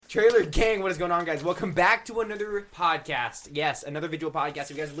Trailer Gang, what is going on, guys? Welcome back to another podcast. Yes, another visual podcast.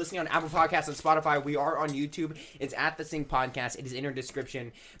 If you guys are listening on Apple Podcasts and Spotify, we are on YouTube. It's at The Sync Podcast. It is in our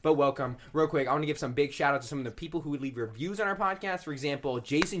description, but welcome. Real quick, I want to give some big shout out to some of the people who leave reviews on our podcast. For example,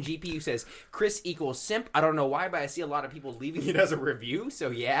 Jason GP, who says, Chris equals simp. I don't know why, but I see a lot of people leaving it as a review, so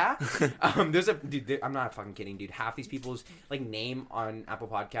yeah. I'm not fucking kidding, dude. Half these people's name on Apple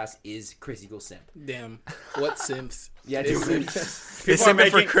Podcasts is Chris equals simp. Damn. What simps? Yeah, dude. People are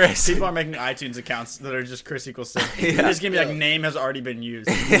making iTunes accounts that are just Chris equals simp. Yeah. Just give me name has already been used.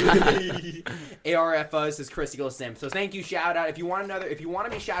 ARFUS is Chris equals simp. So thank you, shout out. If you want to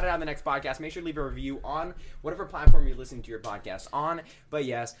be shouted out in the next podcast, make sure to leave a review on whatever platform you're listening to your podcast on. But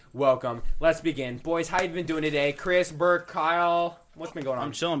yes, welcome. Let's begin. Boys, how you been doing today? Chris, Burke, Kyle, what's been going on?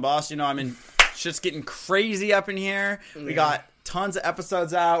 I'm chilling, boss. Shit's getting crazy up in here. We got tons of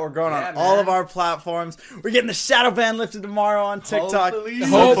episodes out. We're going on all of our platforms. We're getting the shadow ban lifted tomorrow on TikTok.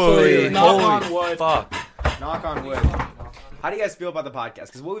 Hopefully. Knock on wood. Fuck. Knock on wood. How do you guys feel about the podcast?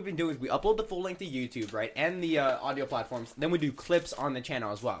 Because what we've been doing is we upload the full length to YouTube, right, and the audio platforms. Then we do clips on the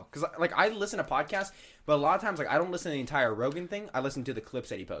channel as well. Because I listen to podcasts, but a lot of times I don't listen to the entire Rogan thing. I listen to the clips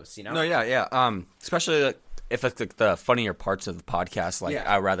that he posts. You know? No, yeah. Especially if it's the funnier parts of the podcast.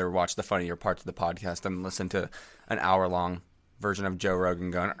 I'd rather watch the funnier parts of the podcast than listen to an hour-long version of Joe Rogan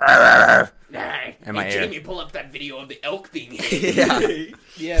going, hey, Jamie, pull up that video of the elk being hit.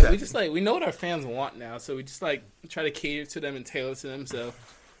 Yeah, we know what our fans want now, so we just try to cater to them and tailor to them, so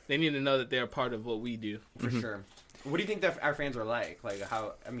they need to know that they're a part of what we do. For sure. What do you think that our fans are like?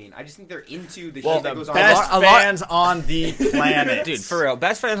 I just think they're into the shit that goes on. Best fans on the planet. Dude, for real.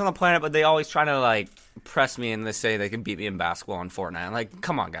 Best fans on the planet, but they always try to, press me and they say they can beat me in basketball on Fortnite.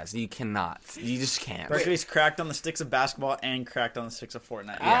 Come on, guys. You cannot. You just can't. Burke's cracked on the sticks of basketball and cracked on the sticks of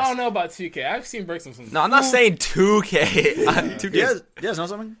Fortnite. I don't know about 2K. I've seen Burke some. No, I'm not saying 2K. 2K. You guys know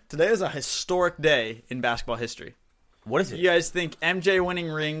something? Today is a historic day in basketball history. What is it? You guys think MJ winning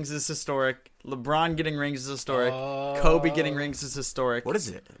rings is historic? LeBron getting rings is historic? Kobe getting rings is historic? What is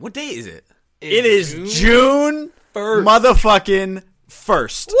it? What day is it? It is June 1st. Motherfucking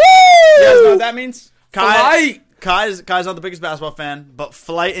 1st. Woo! You guys know what that means? Kai's not the biggest basketball fan, but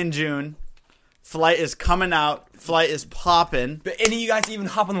Flight in June. Flight is coming out. Flight is popping. But any of you guys even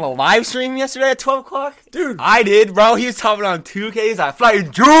hop on the live stream yesterday at 12 o'clock? Dude. I did, bro. He was hopping on 2Ks. I Flight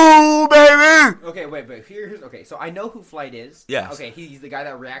in June, baby! Okay, wait. Okay, so I know who Flight is. Yes. Okay, he's the guy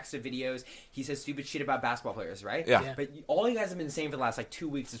that reacts to videos. He says stupid shit about basketball players, right? Yeah. But all you guys have been saying for the last 2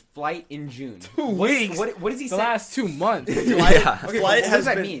 weeks is Flight in June. 2 weeks? What does he say? The last 2 months. Okay, Flight what does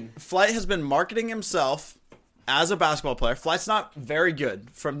that mean? Flight has been marketing himself as a basketball player. Flight's not very good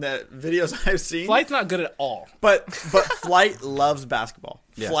from the videos I've seen. Flight's not good at all. But Flight loves basketball.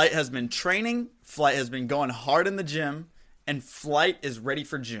 Yes. Flight has been training. Flight has been going hard in the gym. And Flight is ready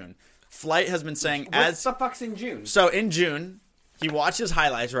for June. Flight has been saying What the fuck's in June? So in June, he watches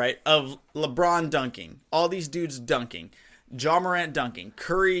highlights, right, of LeBron dunking. All these dudes dunking. Ja Morant dunking.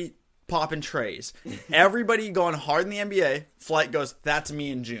 Curry popping trays. Everybody going hard in the NBA. Flight goes, that's me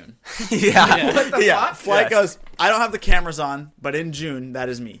in June. Yeah. What the fuck? Flight goes, I don't have the cameras on, but in June, that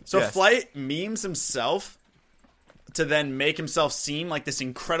is me. So Yes. Flight memes himself to then make himself seem like this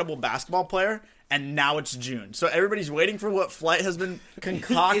incredible basketball player, and now it's June. So everybody's waiting for what Flight has been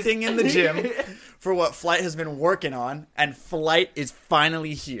concocting in the gym, for what Flight has been working on, and Flight is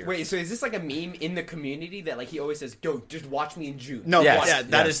finally here. Wait, so is this like a meme in the community that he always says, "Yo, just watch me in June"? No, Yes.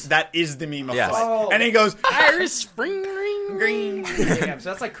 that is the meme of Yes. Flight. Oh. And he goes, Irish spring ring green. Yeah, so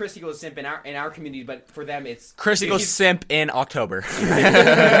that's like Chris equals simp in our community, but for them it's Chris equals simp in October.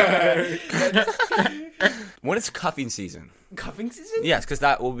 When is cuffing season? cuffing season. Yes, because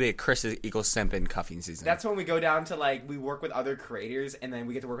that will be a Chris equals simp in cuffing season. That's when we go down to we work with other creators, and then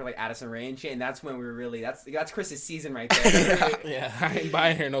we get to work with Addison Rae and shit, and that's when we're really that's Chris's season right there. Yeah, I ain't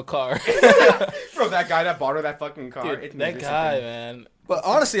buying her no car. Bro, that guy that bought her that fucking car. Dude, that guy, man. But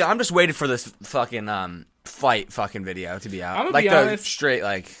honestly, I'm just waiting for this fucking fight fucking video to be out. I'm gonna be honest. Straight you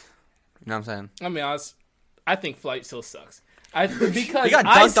know what I'm saying? I'll be honest. I think Flight still sucks. Because He got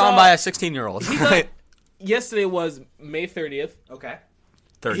dunked on by a 16-year-old. Yesterday was May 30th. Okay.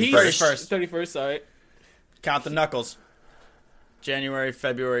 31st. 31st, sorry. count the knuckles. January,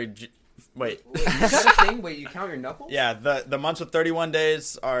 February, Wait, is that a thing? Wait, you count your knuckles? yeah, the months with 31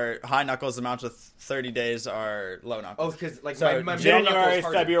 days are high knuckles. The months with 30 days are low knuckles. Oh, because so my middle January, knuckle is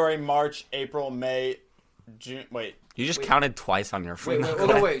harder. February, March, April, May, June. Wait. You just counted twice on your phone.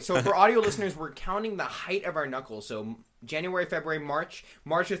 Wait. So for audio listeners, we're counting the height of our knuckles. So January, February, March.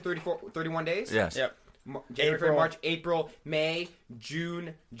 March is 31 days? Yes. Yep. January, February, March, April, May,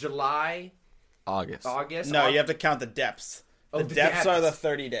 June, July, August. No, you have to count the depths. The depths are the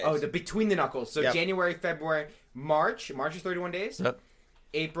 30 days. Oh, the between the knuckles. So Yep. January, February, March. March is 31 days. Yep.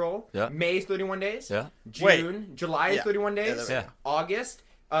 April. Yep. May is 31 days. Yeah. June. July is Yeah. 31 days. there we Yeah. go. August.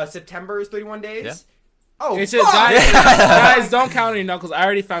 September is 31 days. Yeah. Oh, It's just fuck! guys, don't count any knuckles. I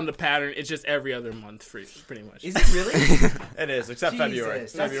already found the pattern. It's just every other month, pretty much. Is it really? It is, except Jesus, February.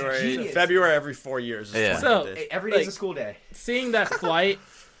 that's February. genius. February every 4 years. Is Yeah. 28 So- days. Every day's Like- a school day. Seeing that Flight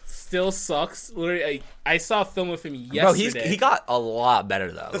still sucks. Literally, I saw a film with him Bro, yesterday. he got a lot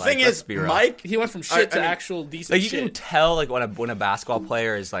better though. The Like, thing let's is, be real. Mike. He went from shit to I mean, actual decent like you shit. can tell like when a basketball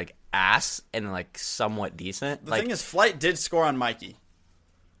player is like ass and like somewhat decent. The like thing is, Flight did score on Mikey.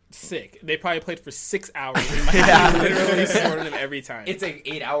 Sick. They probably played for 6 hours. And Mikey literally scored on him every time. It's like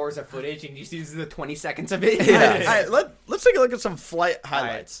 8 hours of footage, and you see the 20 seconds of it. Yeah. All right, let's take a look at some Flight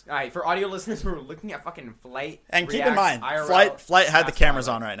highlights. All right, for audio listeners, we're looking at fucking Flight. And keep in Reacts mind, IRL Flight had the basketball cameras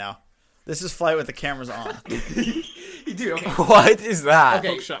on right now. This is Flight with the cameras on. Dude, okay. what is that?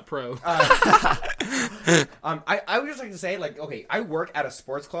 Okay. Hookshot Pro. I would just like to say, like, okay, I work at a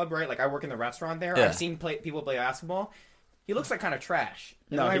sports club, right? Like, I work in the restaurant there. Yeah. I've seen people play basketball. He looks like kind of trash.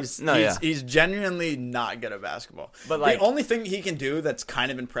 No, Am I- he's genuinely not good at basketball. But, like- the only thing he can do that's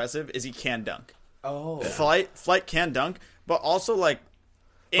kind of impressive is he can dunk. Oh. Flight can dunk, but also like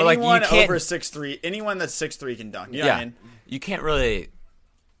But, like, you anyone can't- over 6'3", anyone that's 6'3" can dunk. You know yeah, what I mean? you can't really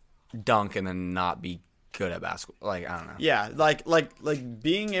dunk and then not be good at basketball. Like I don't know. Yeah, like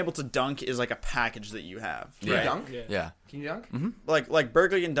being able to dunk is like a package that you have. Can you Yeah. dunk? Yeah. Yeah. Can you dunk? Like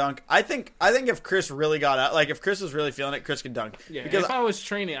Berkeley can dunk. I think if Chris really got out, like if Chris was really feeling it, Chris could dunk. Yeah, Because if I was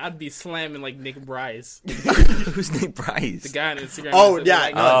training, I'd be slamming like Nick Bryce, Who's Nick Bryce? the guy on Instagram. Oh, that's yeah,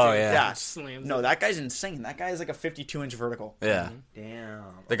 like, no, Oh, yeah. slams. no, it. that guy's insane. That guy is like a 52-inch vertical. Yeah. Damn.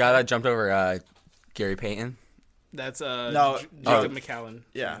 The guy that jumped over Gary Payton. That's No, Jacob McCallum.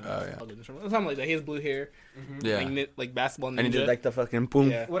 Yeah. Oh yeah. Something like that. He has blue hair, Yeah. like basketball ninja. And he did like the fucking boom.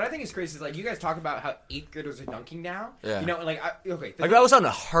 Yeah. What I think is crazy is, like, you guys talk about how 8th graders are dunking now. Yeah. You know, like, okay. Like that was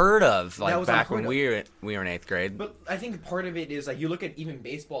unheard of. Like That was back unheard when of. we were in 8th grade. But I think part of it is, like, you look at even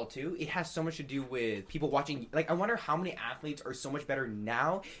baseball too. It has so much to do with people watching. Like, I wonder how many athletes are so much better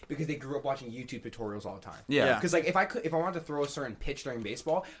now because they grew up watching YouTube tutorials all the time. Yeah. Because like if I wanted to throw a certain pitch during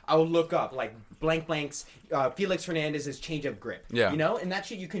baseball, I would look up like blank's Felix Hernandez's change-up grip. Yeah. You know, and that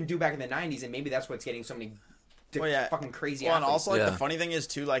shit you couldn't do back in the '90s, and maybe that's what's getting so many fucking crazy. Well, and athletes. also like Yeah. the funny thing is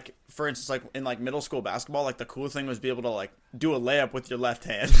too, like for instance, like in like middle school basketball, like the cool thing was be able to like do a layup with your left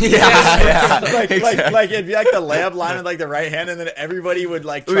hand. yeah. like it'd be like the layup line with like the right hand, and then everybody would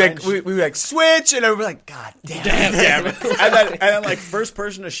like try and we would like switch, and everybody like, God damn. damn it. and then like first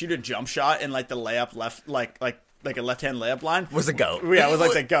person to shoot a jump shot in like the layup left like a left hand layup line Was a goat. Yeah, it was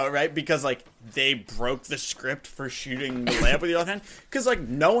like the goat, right? Because like they broke the script for shooting the layup with your left hand because like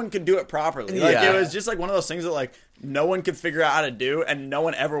no one could do it properly. Like Yeah. it was just like one of those things that like no one could figure out how to do and no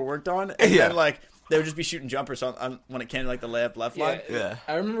one ever worked on. And Yeah. then like they would just be shooting jumpers on when it came to like the layup left line. Yeah.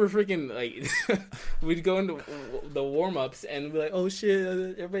 I remember freaking like we'd go into the warm ups and be like, oh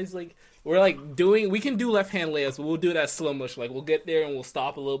shit, everybody's like, we can do left hand layups, but we'll do it at slow motion. Like we'll get there and we'll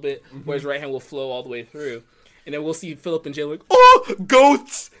stop a little bit, whereas right hand will flow all the way through. And then we'll see Philip and Jay like, oh,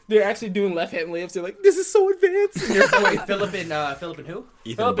 goats! They're actually doing left hand layups. They're like, this is so advanced. And you're Wait, Philip and who?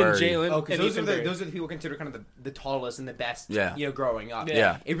 Ethan Philip and Bird. Jalen. Oh, because and those are Ethan Bird. the people considered kind of the tallest and the best. Yeah. You know, growing up.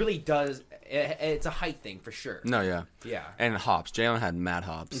 Yeah. It really does. It's a height thing for sure. No, yeah. Yeah. And hops. Jalen had mad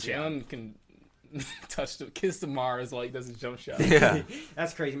hops. Jalen can kiss the Mars while he does his jump shot. Yeah.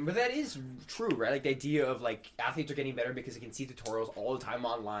 That's crazy, but that is true, right? Like the idea of like athletes are getting better because they can see tutorials all the time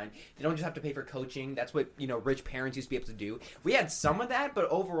online. They don't just have to pay for coaching. That's what rich parents used to be able to do. We had some of that, but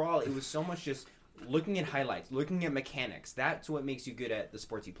overall, it was so much just looking at highlights, looking at mechanics. That's what makes you good at the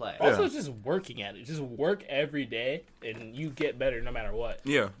sports you play. Also, just working at it. Just work every day, and you get better no matter what.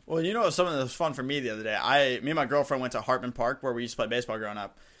 Yeah. Well, you know something that was fun for me the other day. Me and my girlfriend went to Hartman Park where we used to play baseball growing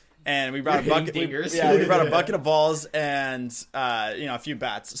up. And we brought a You're bucket. hitting dingers. We brought a bucket of balls and a few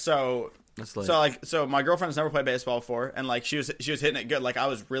bats. So That's lit. so my girlfriend has never played baseball before, and like she was hitting it good. Like I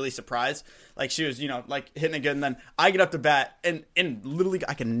was really surprised. Like she was like hitting it good, and then I get up to bat, and literally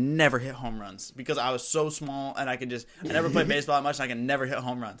I can never hit home runs because I was so small, and I never played baseball that much, and I can never hit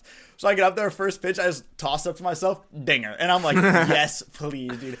home runs. So I get up there, first pitch, I just toss up to myself, dinger, and I'm like, yes,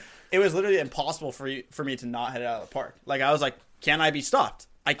 please, dude. It was literally impossible for me to not hit it out of the park. Like I was like, can I be stopped?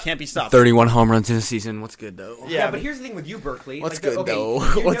 I can't be stopped. 31 home runs in a season. What's good though? Yeah, but here's the thing with you, Berkeley. What's Like, good, okay, though?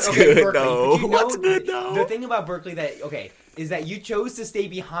 you know- What's okay, good, Berkeley, though? but you know What's good, though? The thing about Berkeley is that you chose to stay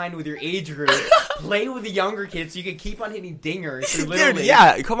behind with your age group, play with the younger kids, so you could keep on hitting dingers through Little Dude, League.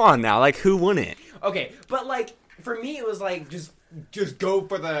 yeah, come on now. Like, who wouldn't? Okay, but like for me, it was like just just go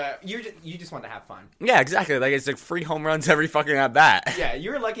for the. You just want to have fun. Yeah, exactly. Like it's like free home runs every fucking at bat. Yeah,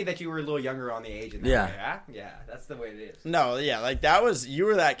 you were lucky that you were a little younger on the age. In that Yeah. way, huh? Yeah, that's the way it is. No, yeah, like that was you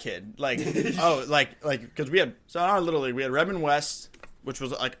were that kid. Like like because we had so in our little league we had Redmond West, which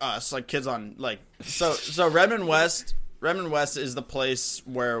was like us, like kids on like so Redmond West. Redmond West is the place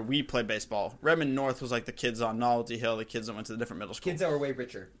where we played baseball. Redmond North was like the kids on Novelty Hill, the kids that went to the different middle schools. Kids that were way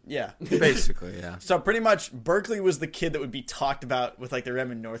richer. Yeah. Basically, yeah. So pretty much Berkeley was the kid that would be talked about with like the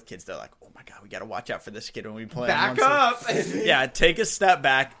Redmond North kids. They're like, oh my God, we got to watch out for this kid when we play. Back up. Yeah, take a step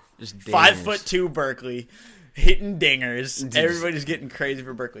back. Just 5'2" Berkeley. Hitting dingers. Everybody's getting crazy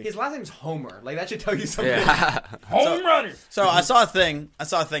for Berkeley. His last name's Homer. Like that should tell you something. Yeah. Home runner. So I saw a thing.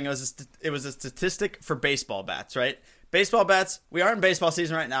 It was a statistic for baseball bats, right? Baseball bats. We are in baseball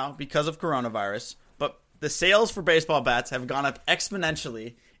season right now because of coronavirus, but the sales for baseball bats have gone up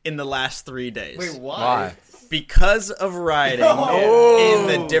exponentially in the last 3 days. Wait, what? Why? Because of rioting Oh.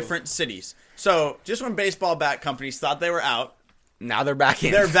 in the different cities. So just when baseball bat companies thought they were out, Now they're back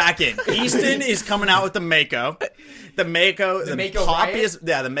in. they're back in. Easton is coming out with the Mako. The Mako Riot?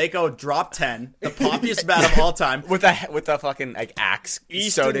 Yeah, the Mako drop 10. The poppiest bat of all time. with a fucking like axe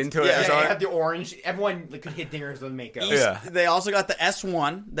Easton- sewed into it. yeah, or Yeah, you something. have the orange. Everyone could hit dingers with Mako. Yeah. They also got the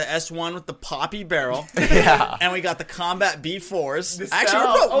S1. The S1 with the poppy barrel. Yeah. And we got the Combat B4s. The Actually,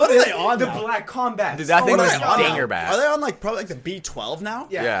 Sal- what are they on The now? Black Combat. Dude, that thing What was are they on now? dinger bat. Are they on like probably like the B12 now?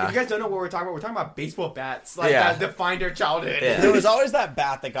 Yeah. Yeah. If you guys don't know what we're talking about, we're talking about baseball bats. Like Yeah. that defined their childhood. Yeah. There was always that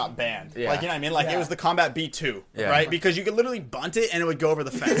bat that got banned. Yeah. Like, you know what I mean? Like, Yeah. it was the Combat B2, Yeah. right? Because you could literally bunt it and it would go over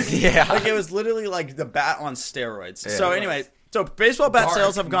the fence. Yeah. Like, it was literally like the bat on steroids. Yeah. So, anyway, so baseball bat Dark,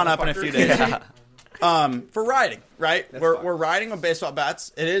 sales have gone up in a few motherfucker. days. Yeah. For riding, right? That's We're fine. riding with baseball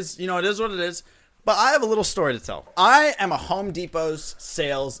bats. It is, you know, it is what it is. But I have a little story to tell. I am a Home Depot's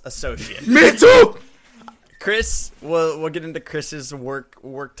sales associate. Me too. Chris, we'll get into Chris's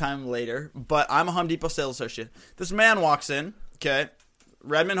work time later, but I'm a Home Depot sales associate. This man walks in, okay,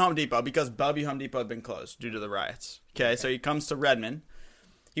 Redmond Home Depot, because Bellevue Home Depot had been closed due to the riots. Okay, so he comes to Redmond.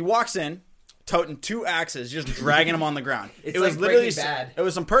 He walks in, toting 2 axes, just dragging them on the ground. It's it was like literally Breaking Bad. it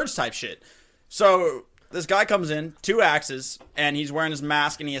was some purge type shit. So this guy comes in, 2 axes, and he's wearing his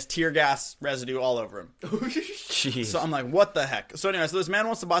mask and he has tear gas residue all over him. Jeez. So I'm like, what the heck? So anyway, so this man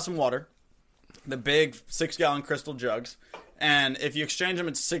wants to buy some water, the big 6-gallon crystal jugs, and if you exchange them,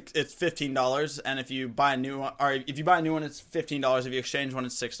 it's $15, and if you buy a new one, or if you buy a new one, it's $15. If you exchange one,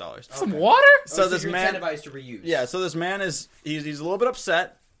 it's $6. Some water? So this you're man, incentivized to reuse. yeah, so this man is he's a little bit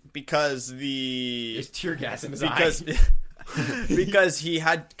upset because There's tear gas in his because eye. because he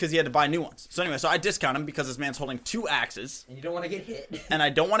had to buy new ones. So anyway, so I discount him because this man's holding 2 axes. And you don't want to get hit. And I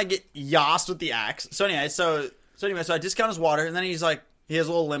don't want to get yased with the axe. So anyway, so I discount his water, and then he's like, he has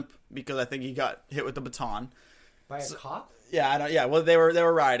a little limp because I think he got hit with the baton. By a cop? Yeah, I don't. Yeah, well, they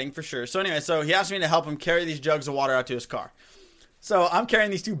were rioting for sure. So anyway, so he asked me to help him carry these jugs of water out to his car. So I'm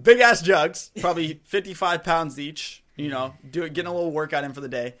carrying these 2 big ass jugs, probably 55 pounds each. You know, getting a little workout in for the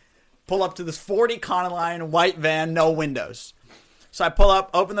day. Pull up to this 40 Econoline white van, no windows. So I pull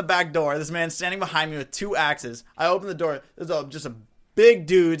up, open the back door. This man's standing behind me with 2 axes. I open the door. There's just a big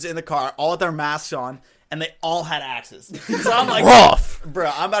dudes in the car, all with their masks on, and they all had axes. So I'm like, Rough.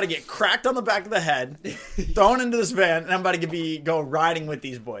 bro, I'm about to get cracked on the back of the head, thrown into this van, and I'm about to go riding with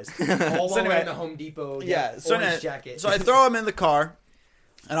these boys. All So the way anyway, in the Home Depot. Yeah, so, orange jacket. so I throw him in the car,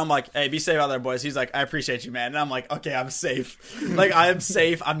 and I'm like, hey, be safe out there, boys. He's like, I appreciate you, man. And I'm like, okay, I'm safe. Like, I am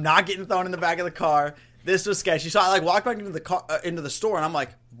safe. I'm not getting thrown in the back of the car. This was sketchy. So I like walk back into the car, into the store, and I'm like,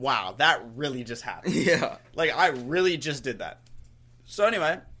 wow, that really just happened. Yeah. Like, I really just did that. So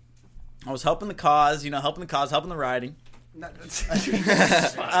anyway, I was helping the cause, helping the riding.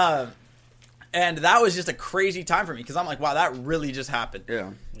 And that was just a crazy time for me because I'm like, wow, that really just happened. Yeah.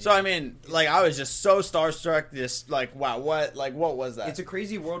 So I mean, like, I was just so starstruck. Just like, wow, what was that? It's a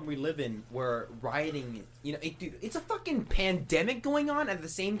crazy world we live in where rioting, dude, it's a fucking pandemic going on. At the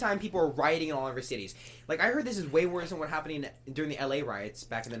same time, people are rioting in all over cities. Like, I heard this is way worse than what happened during the LA riots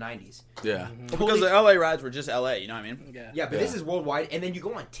back in the 90s. Yeah. because the LA rides were just LA. You know what I mean? Yeah, but this is worldwide. And then you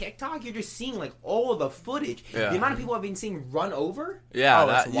go on TikTok, you're just seeing, like, all of the footage. Yeah. The amount of people I've been seeing run over. Yeah. Oh,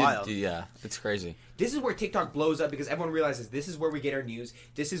 that's wild. Yeah. It's crazy. This is where TikTok blows up because everyone realizes this is where we get our news.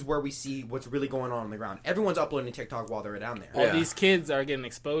 This is where we see what's really going on the ground. Everyone's uploading TikTok while they're down there. All Yeah. these kids are getting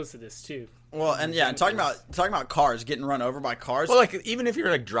exposed to this too. Well, and yeah, and talking about cars getting run over by cars. Well, like even if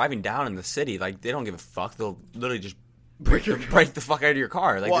you're like driving down in the city, like they don't give a fuck. They'll literally just Break your break the fuck out of your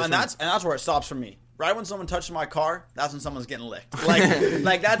car. Like, well, this and one's- that's where it stops for me. Right when someone touches my car, that's when someone's getting licked.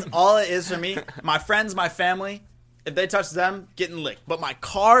 Like that's all it is for me. My friends, my family, if they touch them, getting licked. But my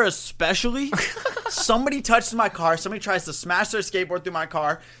car especially, somebody touches my car, somebody tries to smash their skateboard through my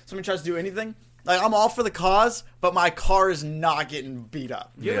car, somebody tries to do anything, like, I'm all for the cause, but my car is not getting beat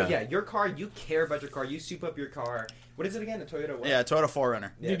up. Yeah, your car, you care about your car. You soup up your car. What is it again? A Toyota what? Yeah, Toyota 4Runner.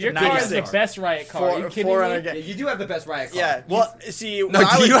 Yeah, Dude, your it's a car is the 96. best riot car. Are you kidding me? 4Runner Yeah, you do have the best riot car. Yeah, well, see, No,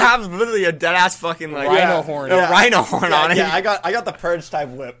 you have literally a dead ass fucking like Rhino horn. a Yeah. rhino horn on it. Yeah, I got the Purge type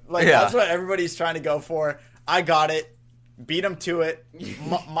whip. Like, Yeah. that's what everybody's trying to go for. I got it. Beat them to it.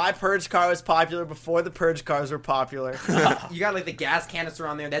 My Purge car was popular before the Purge cars were popular. You got like the gas canister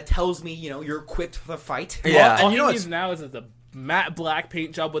on there that tells me, you're equipped for the fight. Yeah. and All you he know needs now is the matte black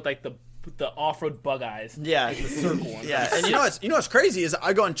paint job with like the off-road bug eyes. Yeah, The circle one. yeah. And you know what's crazy is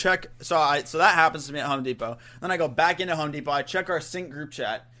I go and check. So that happens to me at Home Depot. Then I go back into Home Depot. I check our sync group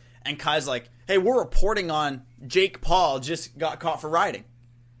chat, and Kai's like, "Hey, we're reporting on Jake Paul just got caught for riding."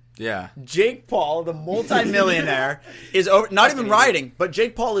 Yeah. Jake Paul, the multimillionaire, is not even riding, but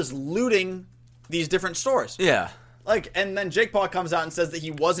Jake Paul is looting these different stores. Yeah. Like, and then Jake Paul comes out and says that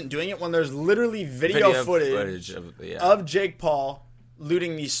he wasn't doing it when there's literally video footage of Jake Paul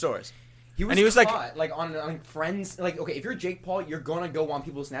looting these stores. He was caught, like on Friends. Like, okay, if you're Jake Paul, you're gonna go on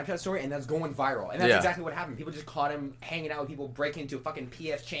people's Snapchat story, and that's going viral. And that's exactly what happened. People just caught him hanging out with people, breaking into a fucking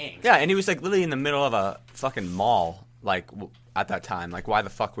P.F. Chang's. Yeah, and he was like literally in the middle of a fucking mall, like at that time. Like, why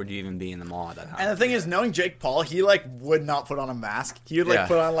the fuck would you even be in the mall at that time? And the thing is, knowing Jake Paul, he like would not put on a mask. He would Yeah.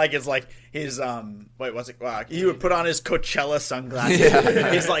 put on his wait, what's it? He would put on his Coachella sunglasses,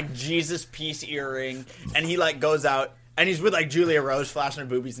 his like Jesus piece earring, and he like goes out. And he's with like Julia Rose flashing her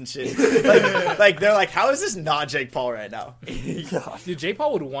boobies and shit. Like they're like, how is this not Jake Paul right now? Dude, Jake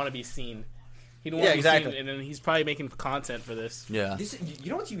Paul would want to be seen. He'd want to be seen, and then he's probably making content for this. Yeah.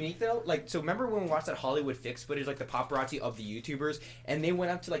 You know what's unique though? Like, so remember when we watched that Hollywood Fix footage, like the paparazzi of the YouTubers, and they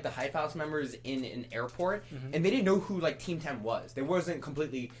went up to like the Hype House members in an airport, and they didn't know who like Team 10 was. They wasn't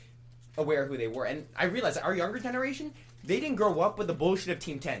completely aware of who they were. And I realized our younger generation, they didn't grow up with the bullshit of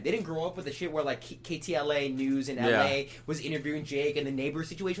Team 10. They didn't grow up with the shit where like KTLA News in LA was interviewing Jake and the neighbor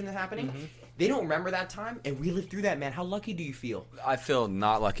situation that's happening. They don't remember that time, and we lived through that, man. How lucky do you feel? I feel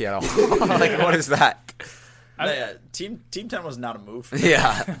not lucky at all. Like, what is that? Team 10 was not a move.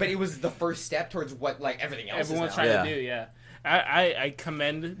 Yeah. But it was the first step towards what like everything else Everyone's is now. trying to do, yeah. I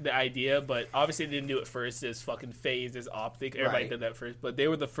commend the idea, but obviously they didn't do it first. There's fucking FaZe, there's Optic. Everybody did that first. But they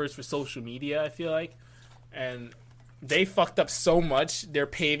were the first for social media, I feel like. And they fucked up so much, they're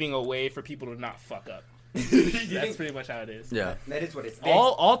paving a way for people to not fuck up. That's pretty much how it is. Yeah. That is what it's.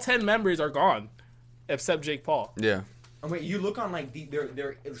 All 10 members are gone, except Jake Paul. Yeah. Oh, wait, you look on like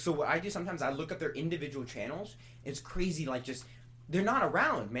their so what I do sometimes, I look up their individual channels. It's crazy, like just they're not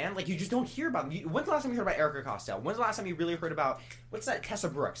around, man. Like you just don't hear about them. When's the last time you heard about Erica Costello? When's the last time you really heard about what's that Tessa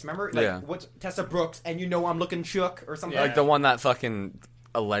Brooks? Remember, like what's Tessa Brooks? And I'm looking shook or something. Yeah. Like the one that fucking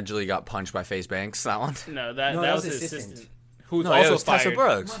allegedly got punched by FaZe Banks. That one. No, that was his assistant. Who's No, also it was fired. Tessa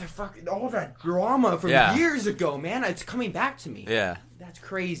Brooks. Motherfucker, all that drama from years ago, man. It's coming back to me. Yeah. That's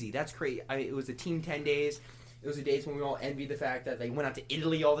crazy. That's crazy. It was the Team 10 days. It was the days when we all envied the fact that they went out to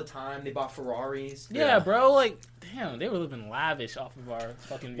Italy all the time. They bought Ferraris. Yeah, bro. Like, damn, they were living lavish off of our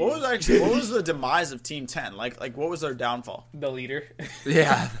fucking views. What was the demise of Team 10? Like what was their downfall? The leader.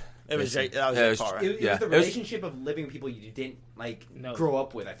 Yeah. It was Jake. That was Yeah, Jake Paul, right? It was the relationship of living with people you didn't grow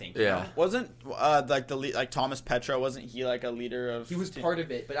up with. I think. you Yeah. know? Wasn't like Thomas Petro? Wasn't he like a leader of? He was part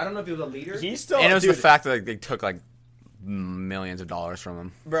of it, but I don't know if he was a leader. He's still. And it was dude, the fact that like, they took like millions of dollars from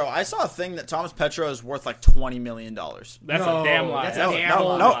him. Bro, I saw a thing that Thomas Petro is worth like $20 million. That's No, a damn lie. that's a That's damn a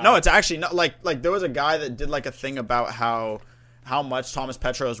lie. No, it's actually not. Like there was a guy that did like a thing about how much Thomas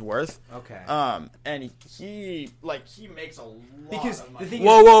Petro is worth. Okay. And he makes a lot Because of the money. thing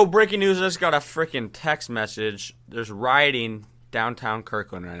Whoa! Breaking news! I just got a freaking text message. There's rioting downtown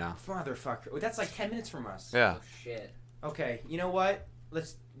Kirkland right now. Motherfucker. That's like 10 minutes from us. Yeah. Oh, shit. Okay, you know what?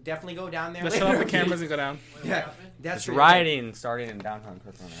 Let's definitely go down there. Let's later. shut off the cameras and go down. Yeah. That's It's pretty rioting starting in downtown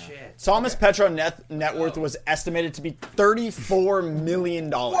Kirkland right now. Shit. Thomas Petro net worth was estimated to be $34 million.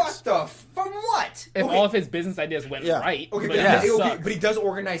 What the? From what? If Okay. all of his business ideas went Yeah. right, Okay, but but, that okay, sucks. but he does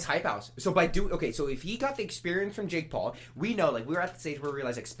organize Hype House. So so if he got the experience from Jake Paul, we know, like, we were at the stage where we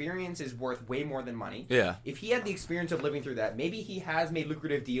realized experience is worth way more than money. Yeah. If he had the experience of living through that, maybe he has made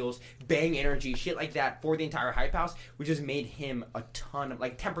lucrative deals, Bang Energy, shit like that for the entire Hype House, which has made him a ton of,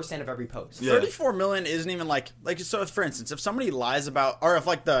 like, 10% of every post. Yeah. $34 million isn't even like so. For instance, if somebody lies about, or if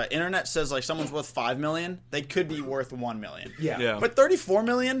like the internet says like someone's worth $5 million, they could be worth $1 million. Yeah. Yeah. But $34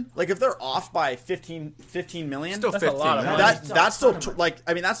 million, like if they're off by 15 million, Still That's a 15. lot of man. money. that's still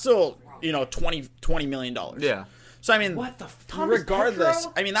that's still $20 million. Yeah. So I mean, What the Thomas regardless,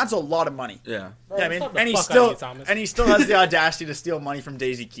 Petro? I mean that's a lot of money. Yeah. Yeah, I mean, Stop the and he fuck out of you, still Thomas. has the audacity to steal money from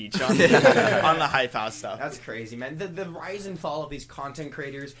Daisy Keach on the Hype House stuff. That's crazy, man. The rise and fall of these content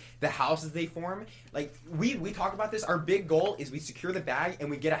creators, the houses they form. Like we talk about this. Our big goal is we secure the bag and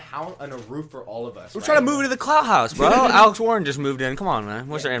we get a house and a roof for all of us. We're right? trying to move into the Clout House, bro. Alex Warren just moved in. Come on, man.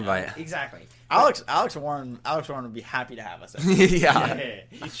 What's their invite? Exactly. Alex Warren would be happy to have us. Yeah.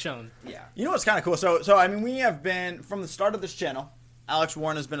 He's shown. Yeah. You know what's kind of cool? So I mean, we have been from the start of this channel. Alex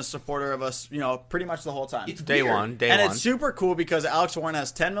Warren has been a supporter of us, pretty much the whole time. It's Day weird. one. And it's super cool because Alex Warren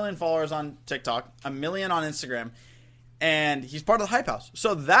has 10 million followers on TikTok, 1 million on Instagram, and he's part of the Hype House.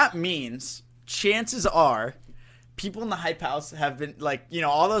 So that means chances are people in the Hype House have been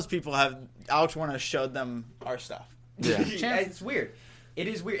all those people have Alex Warren has showed them our stuff. Yeah. It's weird. It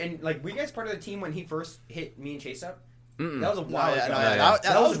is weird. And were you guys part of the team when he first hit me and Chase up? Mm-mm. That was a while ago.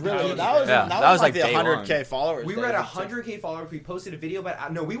 That was really that was like the day 100K one. followers. We were at 100K followers. We posted a video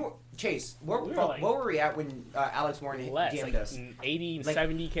about. No, we were Chase. What were we at when Alex Warren Less, DM'd like us? 80, Like-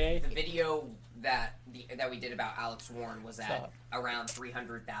 70K. The video that we did about Alex Warren was at around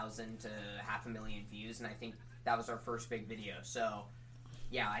 300,000 to 500,000 views, and I think that was our first big video. So,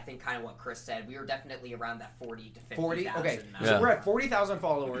 yeah, I think kind of what Chris said. We were definitely around that 40 to 50,000. 40. Okay, now. so we're at 40,000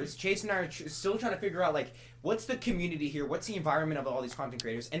 followers. Chase and I are still trying to figure out what's the community here, what's the environment of all these content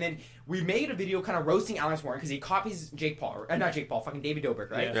creators, and then we made a video kind of roasting Alex Warren because he copies fucking David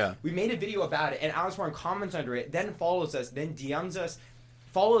Dobrik, right? Yeah. We made a video about it, and Alex Warren comments under it, then follows us, then DMs us.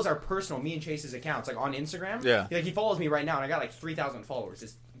 Follows our personal, me and Chase's accounts, on Instagram. Yeah. He follows me right now, and I got 3,000 followers.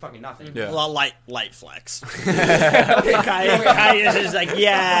 It's fucking nothing. Yeah. A lot light flex. Kai is just like,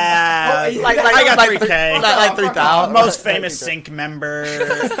 yeah. I got 3K. Like 3,000. Most famous sync member.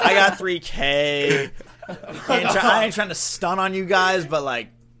 I got 3K. I ain't trying to stun on you guys, but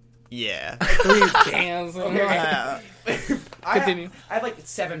yeah. 3 cans. Continue. I have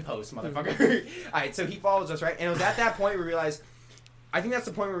 7 posts, motherfucker. Alright, so he follows us, right? And it was at that point we realized, I think that's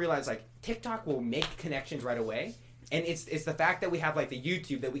the point where we realized, TikTok will make connections right away. And it's the fact that we have, the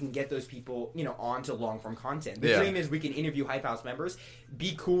YouTube that we can get those people, onto long-form content. The dream is we can interview Hype House members,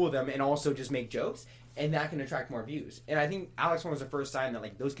 be cool with them, and also just make jokes. And that can attract more views. And I think Alex Warren was the first sign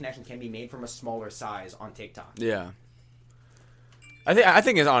that, those connections can be made from a smaller size on TikTok. Yeah. I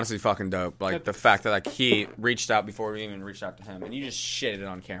think it's honestly fucking dope. The fact that he reached out before we even reached out to him, and you just shitted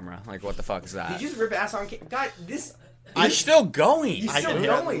on camera. What the fuck is that? Did you just rip ass on camera? God, this... You're still going. He's still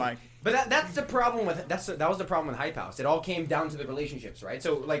going. But that's the problem with that was the problem with Hype House. It all came down to the relationships, right?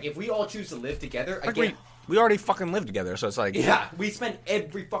 So if we all choose to live together, again, we already fucking live together, so it's yeah, we spend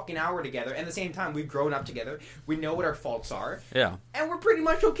every fucking hour together, and at the same time we've grown up together. We know what our faults are. Yeah. And we're pretty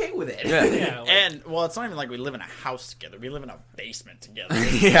much okay with it. Yeah. Yeah, And it's not even we live in a house together. We live in a basement together.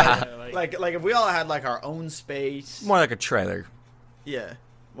 Yeah. If we all had our own space. More like a trailer. Yeah.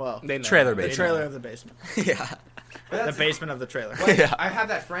 Well, Trailer the basement. trailer of the basement. Yeah. The basement of the trailer. Yeah. I have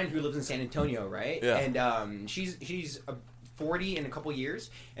that friend who lives in San Antonio, right? Yeah. And she's 40 in a couple years,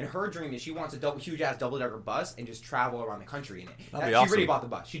 and her dream is she wants a huge ass double decker bus and just travel around the country in it. That'd be She awesome. already bought the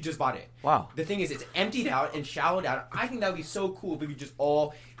bus. She just bought it. Wow. The thing is, it's emptied out and shallowed out. I think that would be so cool if we could just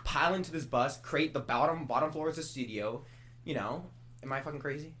all pile into this bus, create the bottom floor as a studio. Am I fucking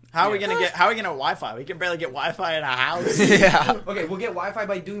crazy? How are we gonna Wi-Fi? We can barely get Wi-Fi in a house. Yeah. Okay, we'll get Wi-Fi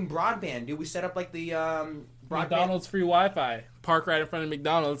by doing broadband, dude. We set up the broadband. McDonald's free Wi-Fi. Park right in front of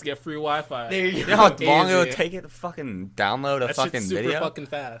McDonald's, get free Wi-Fi. There you You go. know how long it would Easy. take it to fucking download a That fucking shit's super video? fucking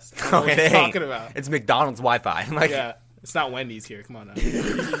fast. I don't know what It you're ain't. talking about. It's McDonald's Wi-Fi. Yeah, it's not Wendy's here. Come on now.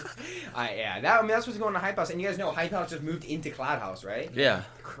 That's what's going on Hype House, and you guys know Hype House just moved into Cloud House, right? Yeah.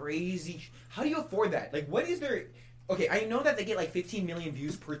 Crazy. How do you afford that? What is their? Okay, I know that they get 15 million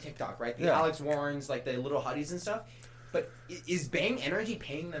views per TikTok, right? The Yeah. Alex Warrens, the little huddies and stuff. But is Bang Energy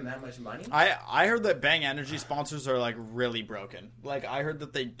paying them that much money? I heard that Bang Energy sponsors are really broken. I heard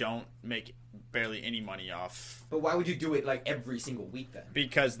that they don't make barely any money off. But why would you do it every single week then?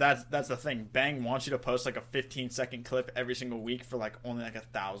 Because that's the thing. Bang wants you to post a 15-second clip every single week for only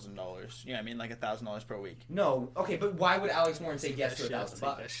 $1,000. You know what I mean? $1,000 per week. No, okay, but why would Alex Warren say yes to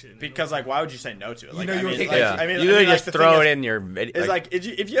 $1,000? Because why would you say no to it? You know you would take Yeah. that. You literally just the throw thing it is- in your video. It's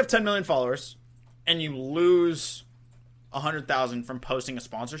if you have 10 million followers and you lose 100,000 from posting a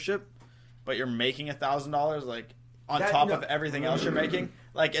sponsorship, but you're making $1,000 on top of everything else you're making,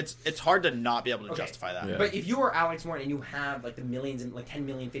 it's hard to not be able to justify that. Yeah. But if you are Alex Warren and you have the millions and 10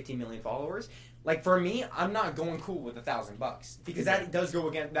 million, 15 million followers, for me, I'm not going cool with $1,000 because that does go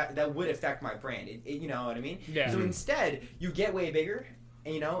against that would affect my brand. You know what I mean? Yeah. So instead, you get way bigger,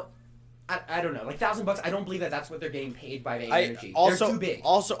 and I don't know, $1,000. I don't believe that's what they're getting paid by Bang Energy. They're too big.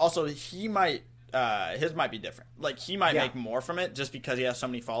 Also, he might his might be different. Like he might Yeah. make more from it just because he has so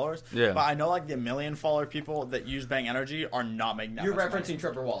many followers. Yeah. But I know like the 1 million follower people that use Bang Energy are not making that You're much referencing money.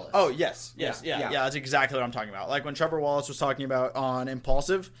 Trevor Wallace. Oh yes, Yeah. That's exactly what I'm talking about. Like when Trevor Wallace was talking about on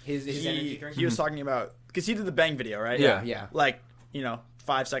Impulsive, His energy drink? he was talking about because he did the Bang video, right? Yeah. Yeah. Like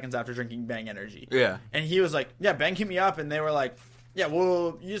 5 seconds after drinking Bang Energy. Yeah. And he was like, yeah, Bang hit me up, and they were like, yeah,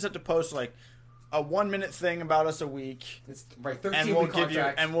 well, you just have to post like a 1 minute thing about us a week, It's right 13 and week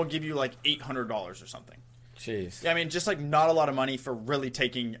contract. we'll give you like $800 or something. Jeez. Yeah, I mean, just like not a lot of money for really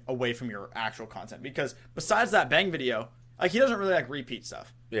taking away from your actual content, because besides that Bang video, like he doesn't really like repeat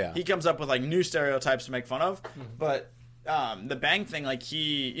stuff. Yeah. He comes up with like new stereotypes to make fun of, but the Bang thing, like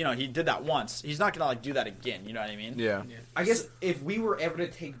he did that once. He's not gonna like do that again. You know what I mean? Yeah. I guess if we were ever to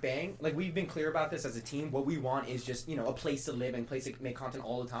take Bang, like we've been clear about this as a team, what we want is just, a place to live and place to make content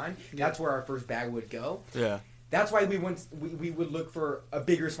all the time. That's where our first bag would go. Yeah. That's why we would look for a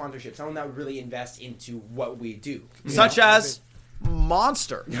bigger sponsorship, someone that would really invest into what we do. Such as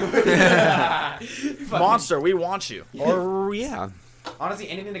Monster. Monster, we want you. Or yeah. Honestly,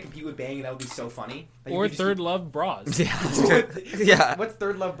 anything to compete with Bang, that would be so funny. Like, Or you could just Third keep- Love bras. Yeah. What's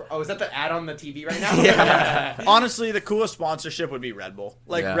Third Love? Oh, is that the ad on the TV right now? Yeah. Honestly, the coolest sponsorship would be Red Bull.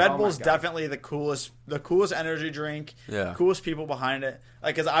 Like Yeah. Red Oh my Bull's God. definitely the coolest energy drink. Yeah. Coolest people behind it.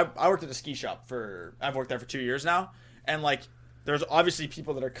 Like, cause I worked at a ski shop I've worked there for 2 years now, and like there's obviously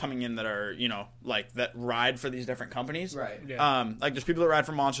people that are coming in that are like that ride for these different companies. Right. Yeah. Like there's people that ride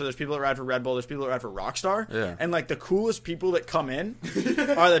for Monster, there's people that ride for Red Bull, there's people that ride for Rockstar. Yeah. And like the coolest people that come in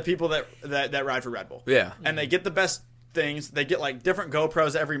are the people that ride for Red Bull. Yeah. And they get the best things. They get like different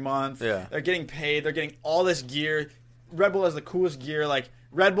GoPros every month. Yeah. They're getting paid. They're getting all this gear. Red Bull has the coolest gear. Like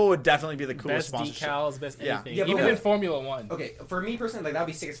Red Bull would definitely be the coolest Best sponsorship. decals, best Yeah. anything. Yeah, but Even what- in Formula One. Okay, for me personally, like that would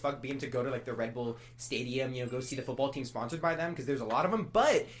be sick as fuck being to go to like the Red Bull Stadium, go see the football team sponsored by them because there's a lot of them.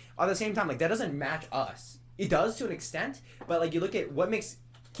 But at the same time, like that doesn't match us. It does to an extent, but like you look at what makes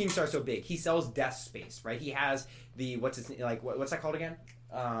Keemstar so big. He sells desk space, right? He has the what's that called again?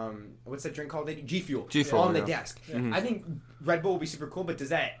 What's that drink called? G Fuel. G Fuel, on the yeah. desk. I think Red Bull would be super cool, but does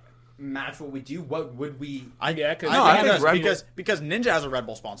that match what we do? What would we? Yeah, 'cause- I I think think it Red does because Ninja has a Red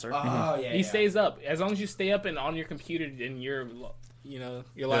Bull sponsor. Oh yeah, He stays up. As long as you stay up and on your computer, and you're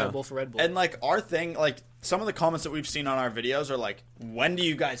liable for Red Bull. And like our thing, like some of the comments that we've seen on our videos are like, when do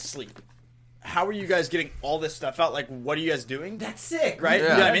you guys sleep? How are you guys getting all this stuff out? Like, what are you guys doing? That's sick, Right?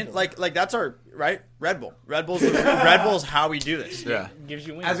 Yeah. You know what I mean? Like that's our right. Red Bull. Red Bull's how we do this. Yeah. Gives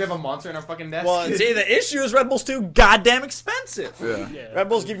you wins. As we have a monster in our fucking desk. Well, see, the issue is Red Bull's too goddamn expensive. Yeah. Yeah. Red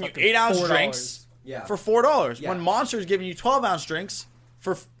Bull's giving you Fucking 8-ounce $4. drinks yeah. for $4. Yeah. When Monster's giving you 12-ounce drinks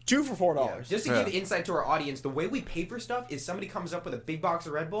for $2 for $4. Yeah. Just to give insight to our audience, the way we pay for stuff is somebody comes up with a big box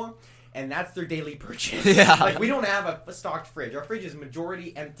of Red Bull, and that's their daily purchase. Yeah. Like we don't have a stocked fridge. Our fridge is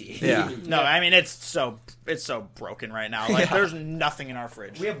majority empty. Yeah. No, I mean it's so broken right now. Like Yeah. there's nothing in our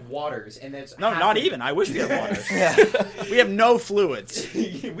fridge. We have waters, and that's No, not even. I wish we had water. Yeah. We have no fluids.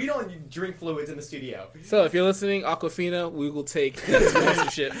 we don't drink fluids in the studio. So if you're listening, Aquafina, we will take that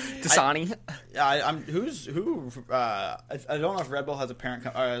sponsorship. Dasani. I don't know if Red Bull has a parent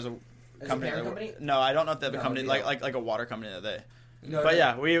as a company. parent company? No, I don't know if they have a No, company no. like a water company that they. No, But no.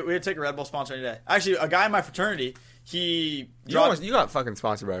 yeah, we would take a Red Bull sponsor any day. Actually, a guy in my fraternity, he You got fucking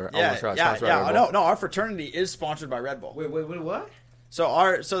sponsored by yeah, almost sponsored by Red Bull. no, our fraternity is sponsored by Red Bull. Wait, what?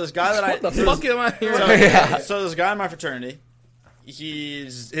 So this guy that What the fuck am I hearing? So, Yeah. so this guy in my fraternity,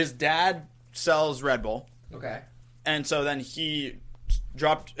 his dad sells Red Bull, Okay. and so then he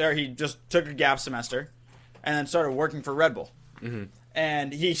just took a gap semester, and then started working for Red Bull. Mm-hmm.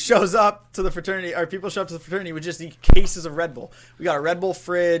 And he shows up to the fraternity, or people show up to the fraternity with just these cases of Red Bull. We got a Red Bull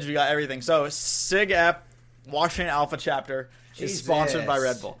fridge, we got everything. So Sig Ep, Washington Alpha chapter is sponsored by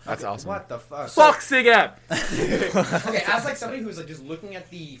Red Bull. That's awesome. What the fuck? Fuck SIGAP! Okay, as like somebody who's like just looking at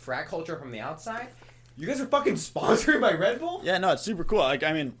the frat culture from the outside, you guys are fucking sponsored by Red Bull? Yeah, no, it's super cool. Like,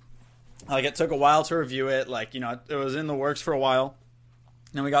 I mean, like it took a while to review it. Like, it was in the works for a while.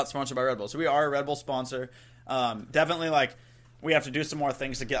 And we got sponsored by Red Bull. So we are a Red Bull sponsor. Definitely, like, we have to do some more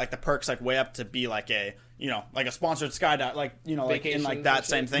things to get, like, the perks, like, way up to be, like, a sponsored skydive, like, like, in, like, Vacations that and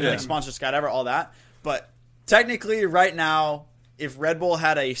same shit. thing, Yeah. like, sponsored skydiver, all that. But technically, right now, if Red Bull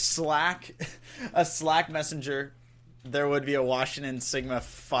had a Slack messenger, there would be a Washington Sigma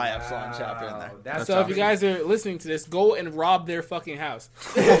Phi Epsilon chapter in there. That's So if you guys are listening to this, go and rob their fucking house.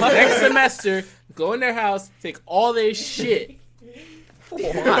 Next semester, go in their house, take all their shit.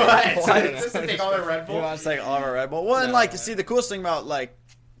 Just to take all their Red You Bull? want to take all of our Red Bull? Well, and see, the coolest thing about like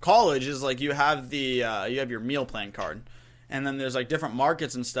college is like you have your meal plan card, and then there's like different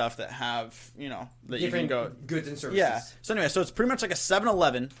markets and stuff that have that Different you can go. goods and services. Yeah. So anyway, so it's pretty much like a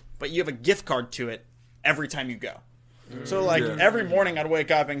 7-Eleven, but you have a gift card to it every time you go. So like every morning I'd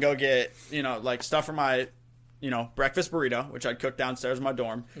wake up and go get like stuff for my breakfast burrito, which I'd cook downstairs in my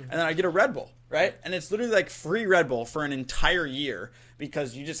dorm, and then I get a Red Bull, right? And it's literally like free Red Bull for an entire year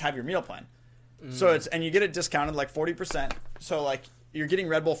because you just have your meal plan. So and you get it discounted like 40%. So like you're getting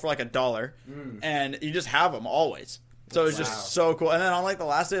Red Bull for like $1, and you just have them always. So it's just so cool. And then on like the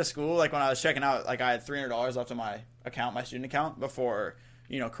last day of school, like when I was checking out, like I had $300 left in my account, my student account, before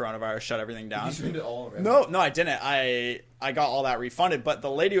coronavirus shut everything down. You spent it all already. No, I didn't. I got all that refunded. But the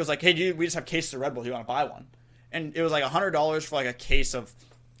lady was like, "Hey, dude, we just have cases of Red Bull. Do you want to buy one?" And it was like $100 for like a case of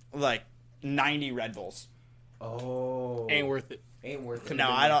like 90 Red Bulls. Oh, Ain't worth it. Ain't worth it. No,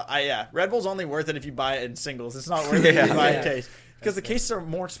 I don't. Yeah, Red Bull's only worth it if you buy it in singles. It's not worth it if you buy a case. Because the cases are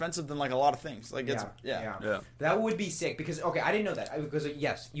more expensive than like a lot of things. Like it's Yeah. That would be sick because I didn't know that because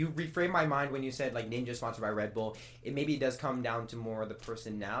yes, you reframed my mind when you said like Ninja sponsored by Red Bull. Maybe it does come down to more of the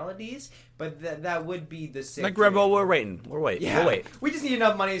personalities, but that would be the sick. Like Red Bull, we're waiting. We'll wait. We just need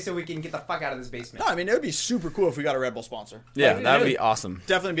enough money so we can get the fuck out of this basement. No, I mean it would be super cool if we got a Red Bull sponsor. Yeah, Like, that would be awesome.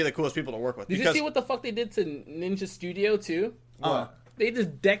 Definitely be the coolest people to work with. Did you see what the fuck they did to Ninja Studio too? They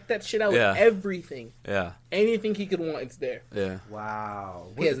just decked that shit out Yeah. with everything. Yeah. Anything he could want, it's there. Yeah. Wow.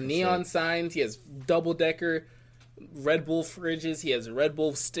 He has neon signs. He has double decker Red Bull fridges. He has Red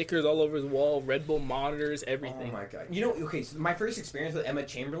Bull stickers all over his wall. Red Bull monitors. Everything. Oh my god! Okay. So my first experience with Emma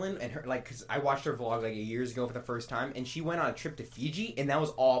Chamberlain and her, like, because I watched her vlog like years ago for the first time, and she went on a trip to Fiji, and that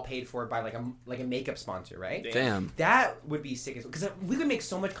was all paid for by like a makeup sponsor, right? Damn. That would be sick as well, because we could make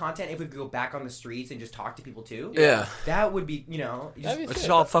so much content if we could go back on the streets and just talk to people too. Yeah. That would be That'd be It's sick. just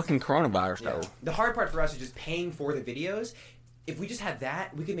all fucking coronavirus, though. The hard part for us is just paying for the videos. If we just had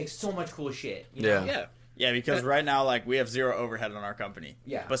that, we could make so much cool shit. You know? Yeah. Yeah, because right now, like, we have zero overhead on our company.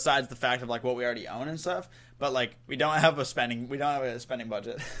 Yeah. Besides the fact of like what we already own and stuff, but like we don't have a spending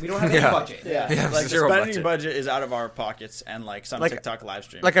budget. We don't have any budget. Yeah, Like the zero spending budget. budget is out of our pockets, and like some Like- TikTok live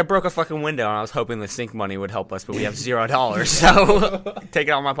stream. Like I broke a fucking window and I was hoping the sync money would help us, but we have $0, so take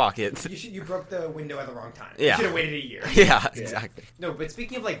it out of my pocket. You broke the window at the wrong time. Yeah. You should have waited a year. Yeah, exactly. No, but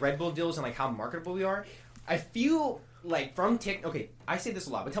speaking of like Red Bull deals and like how marketable we are, I feel like from I say this a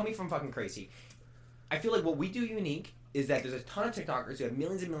lot, but tell me if I'm fucking crazy. I feel like what we do unique is that there's a ton of TikTokers who have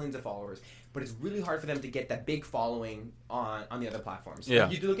millions and millions of followers, but it's really hard for them to get that big following on the other platforms. Yeah.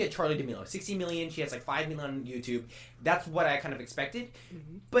 You look at Charlie D'Amelio, 60 million, she has like 5 million on YouTube. That's what I kind of expected.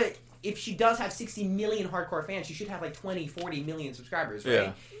 Mm-hmm. But if she does have 60 million hardcore fans, she should have like 20, 40 million subscribers, right?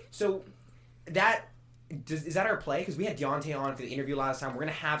 Yeah. So is that our play? Because we had Deontay on for the interview last time. We're going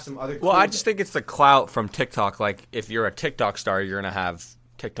to have some other... Well, I just think it's the clout from TikTok. Like, if you're a TikTok star, you're going to have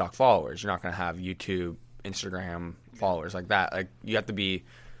TikTok followers. You're not going to have YouTube, Instagram followers like that. Like, you have to be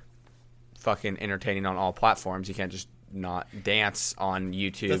fucking entertaining on all platforms. You can't just not dance on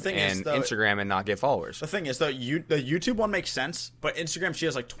YouTube and Instagram and not get followers. The thing is, though, the YouTube one makes sense, but Instagram, she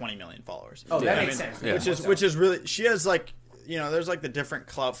has like 20 million followers. Oh, that makes sense. Yeah. Which is really, she has like, there's like the different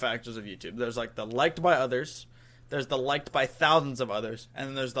clout factors of YouTube. There's like the liked by others, there's the liked by thousands of others, and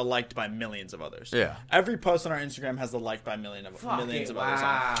then there's the liked by millions of others. Yeah. Every post on our Instagram has the liked by millions of others on it.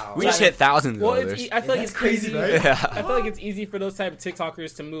 Wow. We just hit thousands of Well, others. I feel like That's it's crazy, easy. right? Yeah. I feel like it's easy for those type of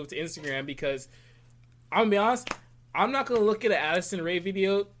TikTokers to move to Instagram because I'm gonna be honest, I'm not gonna look at an Addison Rae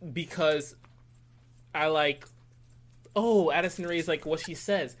video because I like, Addison Rae's like what she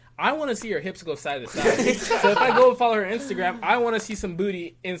says. I want to see her hips go side to side. So if I go and follow her Instagram, I want to see some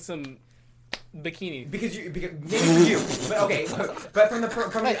booty in some bikini. Because maybe for you, but okay, but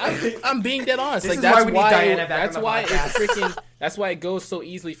from Like, I'm being dead honest. This Like is that's why we need Diana back that's on the why podcast. it's freaking. That's why it goes so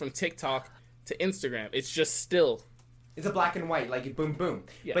easily from TikTok to Instagram. It's just still. it's a black and white, like boom, boom.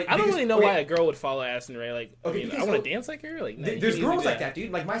 Yeah, But I don't because- really know okay, why a girl would follow Addison Rae. Like, Okay, I because want so- to dance like her. Like, no, you There's can't girls do like that,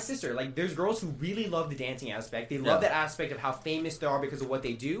 dude. Like my sister. Like there's girls who really love the dancing aspect. They love Yeah. that aspect of how famous they are because of what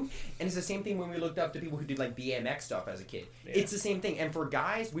they do. And it's the same thing when we looked up to people who did like BMX stuff as a kid. Yeah. It's the same thing. And for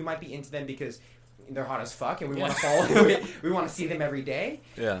guys, we might be into them because they're hot as fuck and we want to Yeah. follow them. We want to see them every day.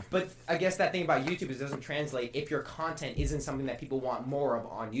 Yeah. But I guess that thing about YouTube is it doesn't translate if your content isn't something that people want more of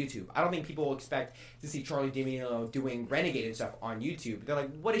on YouTube. I don't think people will expect to see Charlie D'Amelio doing Renegade and stuff on YouTube. They're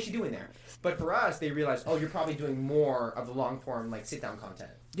like, what is she doing there? But for us, they realize, you're probably doing more of the long form, like sit down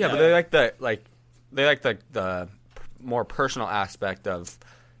content. Yeah, but they like the more personal aspect of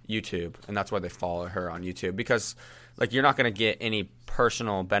YouTube, and that's why they follow her on YouTube because like you're not going to get any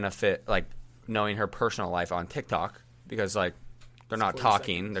personal benefit like knowing her personal life on TikTok because like they're not 40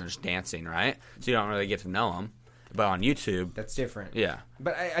 talking, seconds. they're just dancing, right? So you don't really get to know them. But on YouTube, That's different. yeah.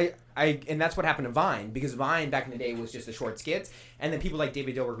 But and that's what happened to Vine, because Vine back in the day was just the short skits, and then people like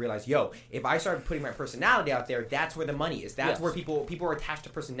David Dobrik realized, yo, if I started putting my personality out there, that's where the money is. That's Yes. where people are attached to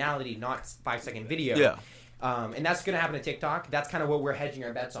personality, not 5-second video. Yeah. And that's going to happen to TikTok. That's kind of what we're hedging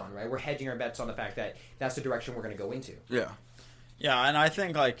our bets on, right? We're hedging our bets on the fact that that's the direction we're going to go into. Yeah. Yeah, and I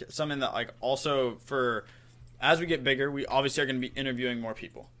think like something that like also for as we get bigger, we obviously are going to be interviewing more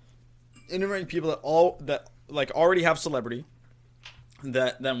people, interviewing people that like already have celebrity.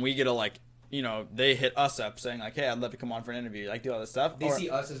 That then we get to like they hit us up saying like, hey, I'd love to come on for an interview, like do all this stuff. They see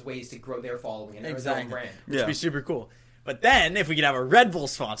us as ways to grow their following and their own brand. Which Yeah. would be super cool. But then if we could have a Red Bull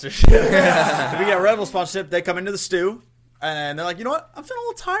sponsorship, if we get a Red Bull sponsorship, they come into the stew and they're like, you know what, I'm feeling a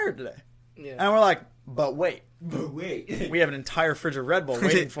little tired today, Yeah. and we're like, but wait. But wait. We have an entire fridge of Red Bull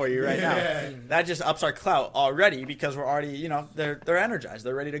waiting for you right now. That just ups our clout already because we're already, they're energized.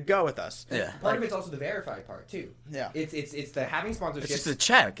 They're ready to go with us. Yeah. Part of it's also the verified part too. Yeah. It's the having sponsorships. It's just a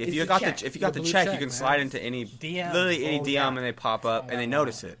check. If It's you a got check. the if you got The the blue check, check, you can man. slide into any DM. literally any Oh, DM yeah. and they pop up and they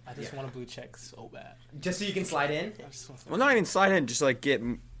notice it. I just want a blue check so bad. Just so you can slide in. I just want Well, not even slide in, just like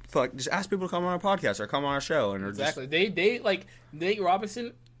just ask people to come on our podcast or come on our show and Exactly. They like Nate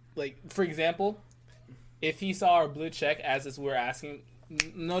Robinson, like for example, if he saw our blue check as we're asking,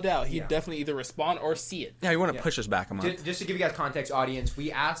 no doubt he'd Yeah. definitely either respond or see it. yeah, you want to Yeah. push us back a month. Just to give you guys context, audience,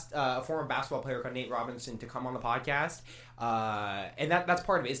 we asked a former basketball player called Nate Robinson to come on the podcast, and that's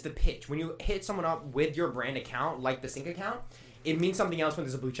part of it. It's the pitch. When you hit someone up with your brand account, like the Sync account, it means something else when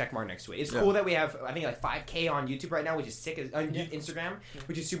there's a blue check mark next to it. It's cool that we have, I think, like 5K on YouTube right now, which is sick. On Instagram,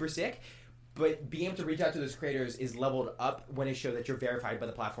 which is super sick. But being able to reach out to those creators is leveled up when it shows that you're verified by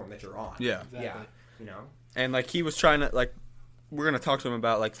the platform that you're on. Yeah. Exactly. Yeah. You know? And like he was trying to like, we're gonna talk to him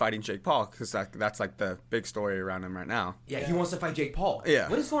about like fighting Jake Paul because that's like the big story around him right now. Yeah, he wants to fight Jake Paul. Yeah.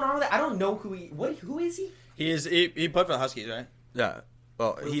 What is going on with that? I don't know who is he? He played for the Huskies, right? Yeah.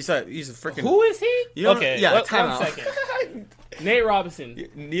 Well, he's a freaking. Who is he? You don't- Okay, yeah, one time out. second. Nate Robinson,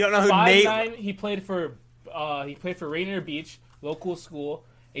 You don't know who Nate? 5'9". He played for Rainier Beach local school.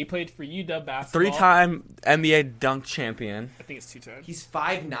 He played for UW basketball. 3-time NBA dunk champion. I think it's 2 times. He's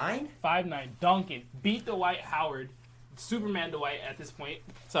 5'9"? 5'9", Duncan beat Dwight Howard, Superman Dwight at this point.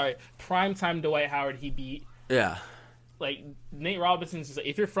 Sorry, primetime Dwight Howard. He beat Yeah. like Nate Robinson's. Just, like,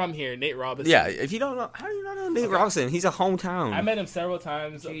 if you're from here, Nate Robinson. Yeah. If you don't know, how do you not know Nate Robinson? He's a hometown. I met him several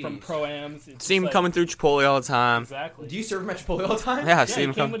times Jeez. from pro-ams. See him coming through Chipotle all the time. Exactly. Do you serve him at Chipotle all the time? Yeah, I Yeah, see he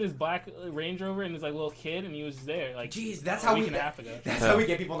him came come. with his black Range Rover and his like little kid, and he was there. Like, Jeez, that's a how week we. and a half ago. That's how we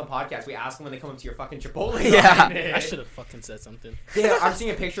get people on the podcast. We ask them when they come up to your fucking Chipotle. Yeah. I should have fucking said something. Yeah, I'm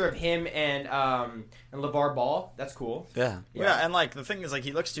seeing a picture of him and LeVar Ball. That's cool. Yeah. Yeah, and like the thing is like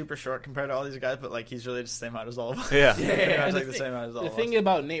he looks super short compared to all these guys, but like he's really just the same height as all of us. Yeah. Pretty much, And like the same height as all the of thing us.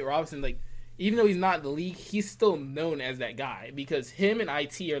 about Nate Robinson, like, even though he's not in the league, he's still known as that guy because him and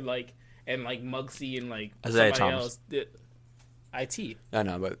IT are like, and like Muggsy and like Isaiah somebody Thomas. else. IT. I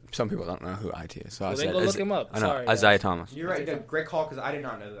know, but some people don't know who IT is. So I Well, then said, go look him up. I know, Sorry, Isaiah guys. Thomas. You're right. Good, great call, because I did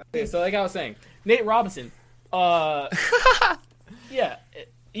not know that. Okay, so like I was saying, Nate Robinson, yeah,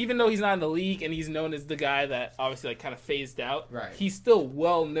 even though he's not in the league and he's known as the guy that obviously like kind of phased out, Right. he's still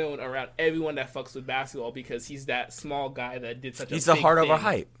well known around everyone that fucks with basketball because he's that small guy that did such a He's the big heart over thing.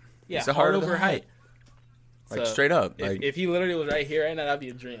 height. Yeah, He's the heart over height. Like So, straight up. If, Like if he literally was right here right now, that'd be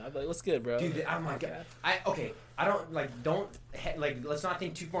a dream. I'd be like, "What's good, bro?" Dude, oh my god. I don't let's not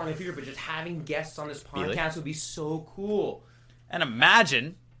think too far in the future, but just having guests on this Really? podcast would be so cool. And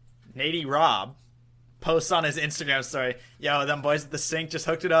imagine Nady Rob posts on his Instagram story, "Yo, them boys at the Sink just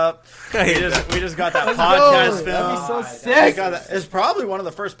hooked it up. We just got that podcast film. That'd be so God, sick. It's probably one of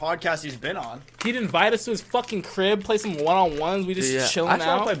the first podcasts he's been on. He'd invite us to his fucking crib, play some one-on-ones. We just yeah. chilling I just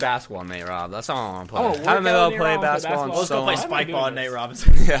want out. to play basketball, Nate Rob. That's all I want to I wanna play. work Haven't been out able Nate to play Rob, play basketball in basketball. Let's go so play long. I'm not spike doing ball and this. Nate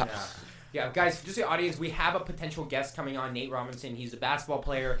Robinson." Yeah. Yeah, guys, just the audience, we have a potential guest coming on, Nate Robinson. He's a basketball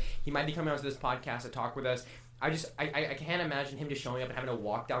player. He might be coming onto this podcast to talk with us. I can't imagine him just showing up and having to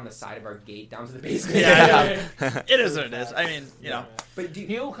walk down the side of our gate down to the basement. Yeah, it is what it is. I mean, you know. But dude,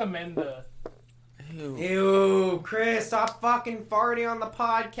 He'll commend the. ew, Chris, stop fucking farting on the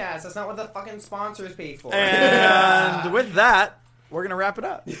podcast. That's not what the fucking sponsors pay for. And with that, we're gonna wrap it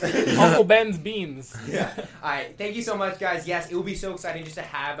up. Uncle Ben's beans. Yeah. All right. Thank you so much, guys. Yes, it will be so exciting just to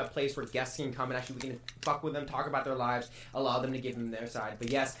have a place where guests can come and actually we can fuck with them, talk about their lives, allow them to give them their side. But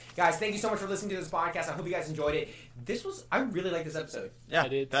yes, guys, thank you so much for listening to this podcast. I hope you guys enjoyed it. I really like this episode. Yeah, I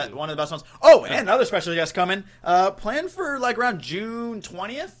did that too. one of the best ones. Oh, and another special guest coming. Planned for like around June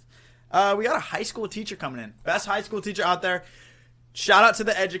 20th. We got a high school teacher coming in. Best high school teacher out there. Shout out to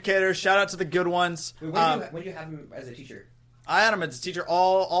the educators. Shout out to the good ones. Wait, when do you have him as a teacher? I had him as a teacher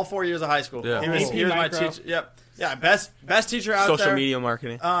all 4 years of high school. Yeah. He was AP my micro. teacher. Yep. Yeah, best teacher out there. Social media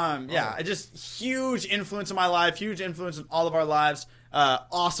marketing. Yeah, just huge influence in my life, huge influence in all of our lives.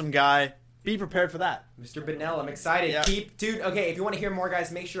 Awesome guy. Be prepared for that. Mr. Benell, I'm excited. Yep. Okay, if you want to hear more,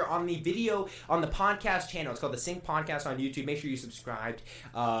 guys, make sure on the video, on the podcast channel, it's called The Sync Podcast on YouTube, make sure you subscribed,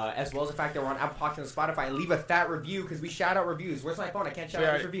 as well as the fact that we're on Apple Podcasts and Spotify, and leave a fat review, because we shout out reviews. Where's my phone? I can't shout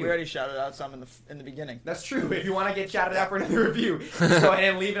out this review. We already shouted out some in the beginning. That's true. If you want to get shouted out for another review, just go ahead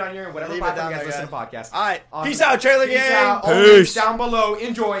and leave it on your whatever Leave it platform down you guys there, listen to podcasts. All right. Awesome. Peace out, Trailer Peace Gang. out. All Peace. links down below.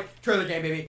 Enjoy. Trailer Game, baby.